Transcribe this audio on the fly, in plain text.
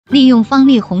利用方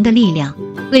力宏的力量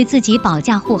为自己保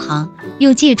驾护航，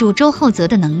又借助周厚泽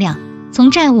的能量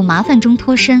从债务麻烦中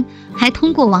脱身，还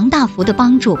通过王大福的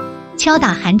帮助敲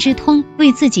打韩之通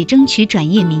为自己争取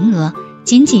转业名额。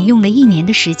仅仅用了1年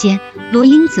的时间，罗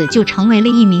英子就成为了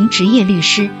一名职业律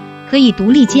师，可以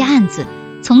独立接案子，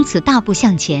从此大步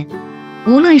向前。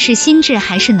无论是心智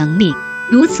还是能力，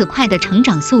如此快的成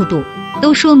长速度，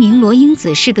都说明罗英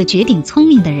子是个绝顶聪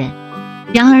明的人。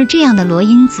然而这样的罗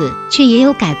英子却也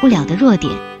有改不了的弱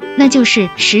点，那就是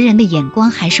识人的眼光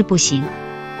还是不行。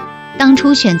当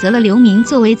初选择了刘明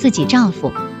作为自己丈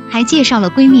夫，还介绍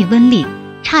了闺蜜温丽，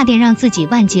差点让自己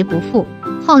万劫不复。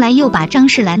后来又把张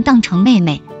士兰当成妹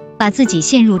妹，把自己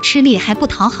陷入吃力还不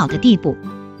讨好的地步。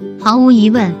毫无疑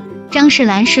问，张士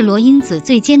兰是罗英子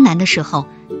最艰难的时候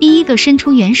第一个伸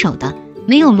出援手的。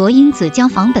没有罗英子将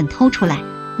房本偷出来，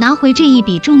拿回这一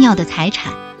笔重要的财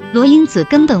产，罗英子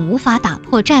根本无法打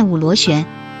破债务螺旋，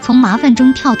从麻烦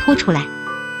中跳脱出来。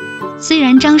虽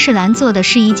然张士兰做的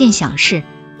是一件小事，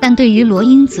但对于罗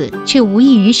英子却无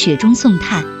异于雪中送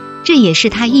炭，这也是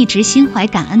她一直心怀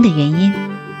感恩的原因。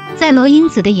在罗英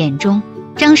子的眼中，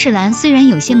张士兰虽然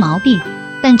有些毛病，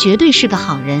但绝对是个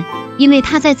好人，因为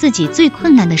她在自己最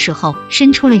困难的时候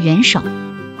伸出了援手。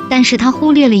但是她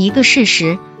忽略了一个事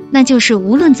实，那就是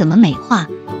无论怎么美化，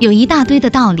有一大堆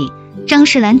的道理，张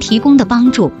士兰提供的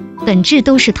帮助本质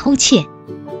都是偷窃。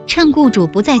趁雇主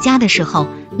不在家的时候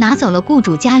拿走了雇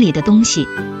主家里的东西，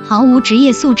毫无职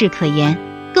业素质可言，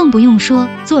更不用说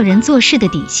做人做事的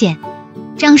底线。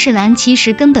张士兰其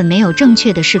实根本没有正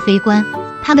确的是非观，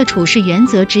她的处事原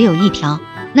则只有一条，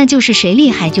那就是谁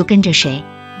厉害就跟着谁。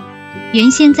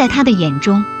原先在她的眼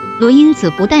中，罗英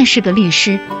子不但是个律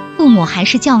师，父母还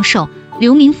是教授，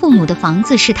刘明父母的房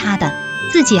子是他的，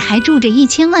自己还住着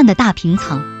1000万的大平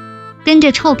层。跟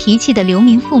着臭脾气的刘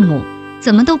明父母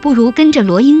怎么都不如跟着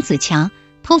罗英子强，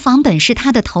偷房本是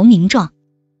他的投名状。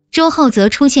周厚泽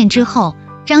出现之后，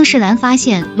张士兰发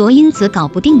现罗英子搞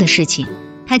不定的事情，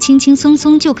他轻轻松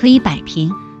松就可以摆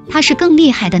平，他是更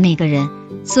厉害的那个人，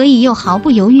所以又毫不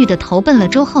犹豫地投奔了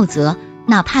周厚泽。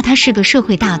哪怕他是个社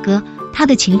会大哥，他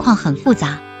的情况很复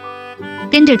杂。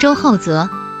跟着周厚泽，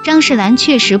张士兰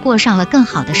确实过上了更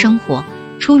好的生活，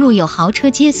出入有豪车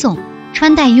接送，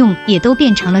穿戴用也都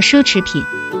变成了奢侈品。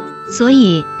所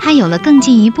以他有了更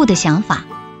进一步的想法，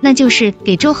那就是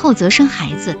给周厚泽生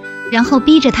孩子，然后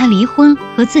逼着他离婚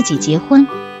和自己结婚。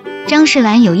张士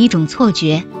兰有一种错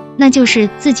觉，那就是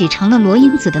自己成了罗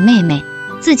英子的妹妹，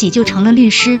自己就成了律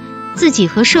师，自己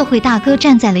和社会大哥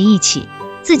站在了一起，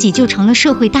自己就成了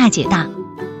社会大姐大。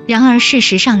然而事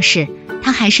实上是，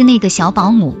她还是那个小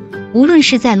保姆，无论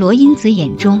是在罗英子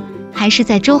眼中，还是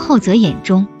在周厚泽眼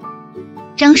中。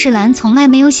张士兰从来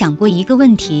没有想过一个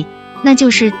问题，那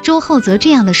就是周厚泽这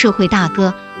样的社会大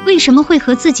哥为什么会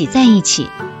和自己在一起，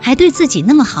还对自己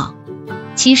那么好。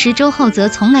其实周厚泽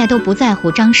从来都不在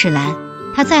乎张士兰，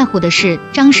他在乎的是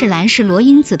张士兰是罗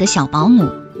英子的小保姆，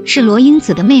是罗英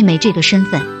子的妹妹这个身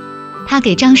份。他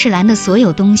给张士兰的所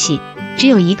有东西只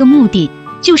有一个目的，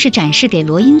就是展示给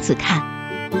罗英子看。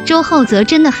周厚泽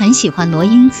真的很喜欢罗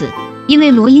英子，因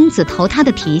为罗英子投他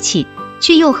的脾气，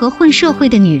却又和混社会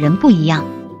的女人不一样。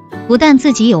不但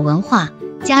自己有文化，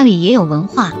家里也有文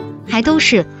化，还都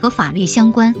是和法律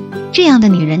相关，这样的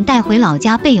女人带回老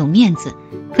家倍有面子，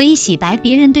可以洗白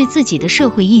别人对自己的社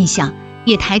会印象，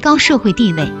也抬高社会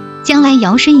地位，将来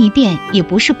摇身一变也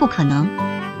不是不可能。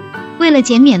为了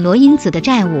减免罗英子的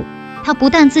债务，他不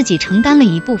但自己承担了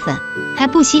一部分，还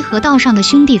不惜和道上的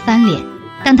兄弟翻脸。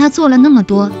但他做了那么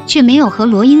多，却没有和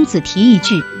罗英子提一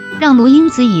句，让罗英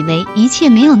子以为一切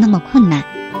没有那么困难，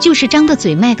就是张个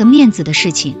嘴卖个面子的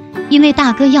事情。因为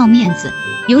大哥要面子，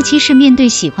尤其是面对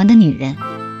喜欢的女人。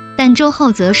但周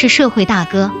厚泽是社会大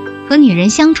哥，和女人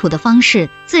相处的方式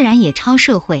自然也超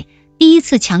社会。第一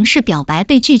次强势表白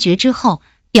被拒绝之后，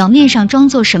表面上装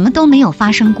作什么都没有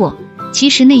发生过，其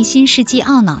实内心是既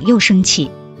懊恼又生气。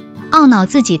懊恼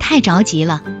自己太着急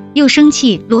了，又生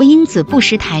气罗英子不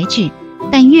识抬举。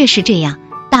但越是这样，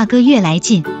大哥越来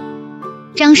劲。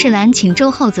张士兰请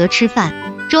周厚泽吃饭，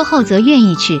周厚泽愿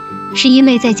意去，是因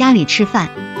为在家里吃饭，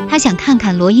他想看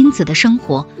看罗英子的生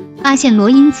活，发现罗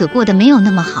英子过得没有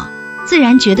那么好，自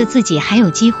然觉得自己还有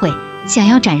机会，想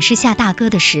要展示下大哥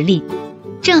的实力。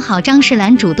正好张士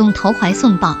兰主动投怀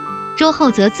送抱，周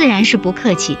厚泽自然是不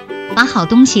客气，把好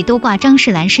东西都挂张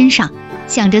士兰身上，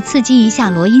想着刺激一下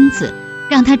罗英子，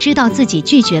让她知道自己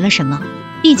拒绝了什么。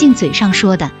毕竟嘴上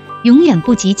说的永远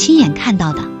不及亲眼看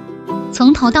到的。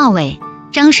从头到尾，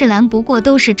张士兰不过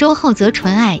都是周厚泽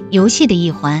纯爱游戏的一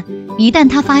环，一旦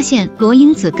他发现罗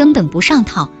英子根本不上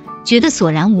套，觉得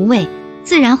索然无味，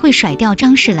自然会甩掉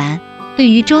张士兰。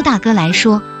对于周大哥来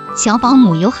说，小保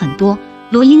姆有很多，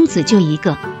罗英子就一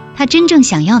个，她真正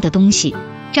想要的东西，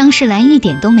张世兰一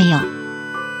点都没有。